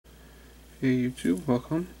Hey YouTube,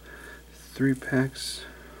 welcome. 3 packs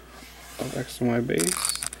of X and Y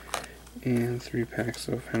base and 3 packs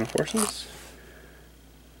of Final Forces.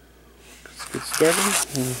 Let's get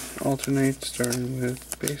started. We'll alternate starting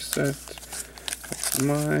with base set, X and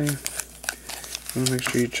Y. Make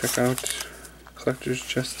sure you check out Collector's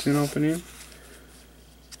Chest Tin opening.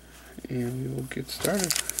 And we will get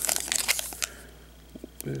started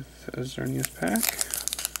with a Xerneas pack.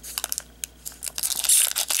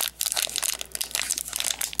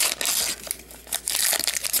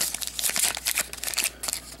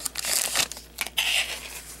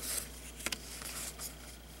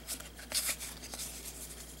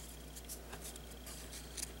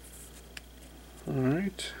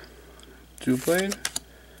 Alright, Doublade,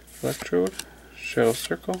 Electrode, Shadow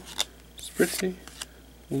Circle, Spritzy,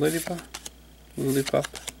 Ladybug, Lillipup,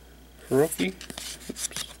 Feroki,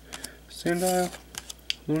 Sandile,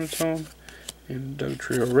 Lunatone, and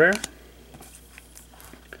Dugtrio Rare.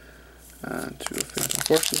 On to a Phantom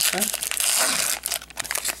Forces pack.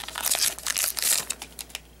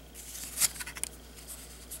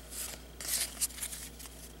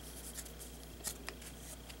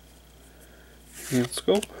 Enhanced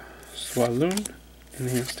Scope, Swaloon,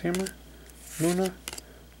 Enhanced Hammer, Luna,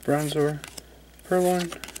 Bronzor,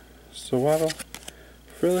 Purloin, Sawaddle,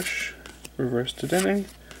 Frillish, Reverse Dedenne.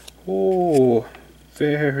 Oh,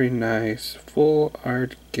 very nice. Full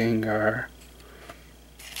Art Gengar.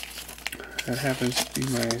 That happens to be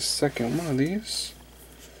my second one of these.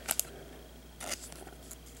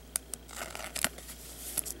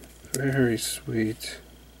 Very sweet.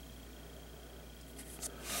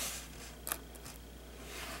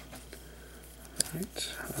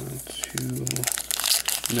 Right, on to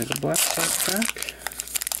Mega Blastoise pack.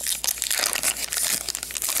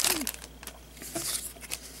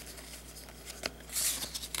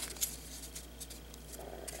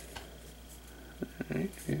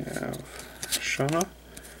 Alright, we have Shauna,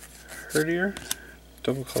 Herdier,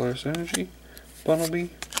 Double Colors Energy, Bunnelby,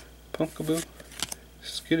 Pumpkaboo,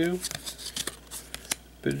 Skidoo,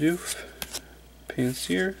 Bidoof,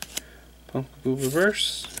 Pansear, Pumpkaboo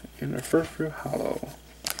Reverse, and a Furfrou Hollow.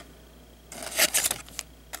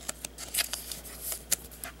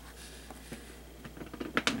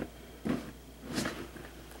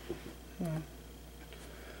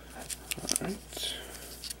 Alright,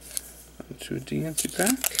 onto a DNC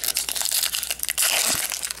pack.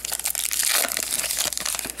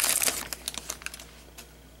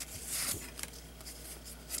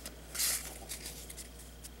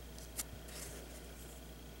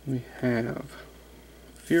 We have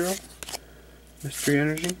Fearow, Mystery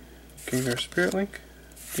Energy, Gengar Spirit Link,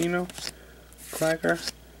 Dino,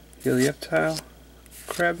 Clagger, Helioptile,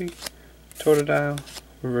 Krabby, Totodile,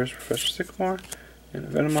 Reverse Professor Sycamore, and a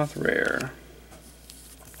Venomoth Rare.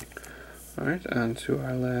 Alright, on to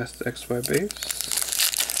our last XY base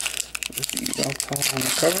with the Yveltal on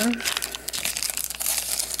the cover.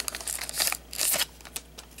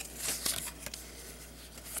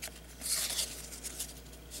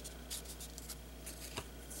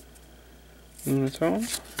 Lunatone,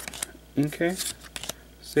 Inkay,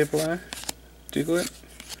 Sableye, Diglett,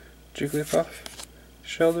 Jigglypuff,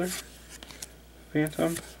 Shellder,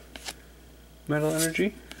 Phantom, Metal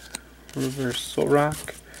Energy, Reverse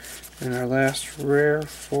Solrock, and our last rare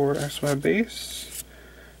for XY base,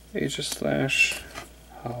 Aegislash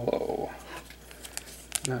Hollow.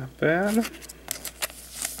 Not bad.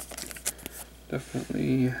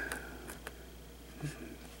 Definitely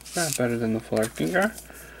not better than the Full Art Gengar.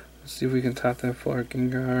 Let's see if we can top that Full Art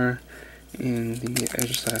Gengar in the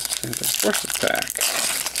Aegislash Phantom Forces pack.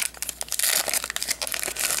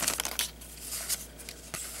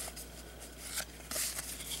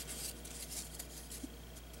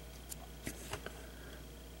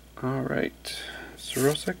 Alright,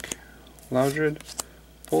 Cirrosic, Loudred,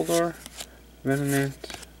 Boldor, Venonat,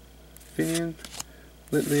 Finian,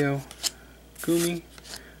 Litleo, Goomy,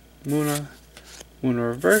 Munna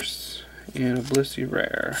Reverse, and a Blissey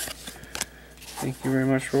Rare. Thank you very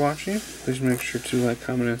much for watching. Please make sure to like,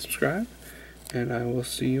 comment, and subscribe, and I will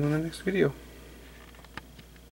see you in the next video.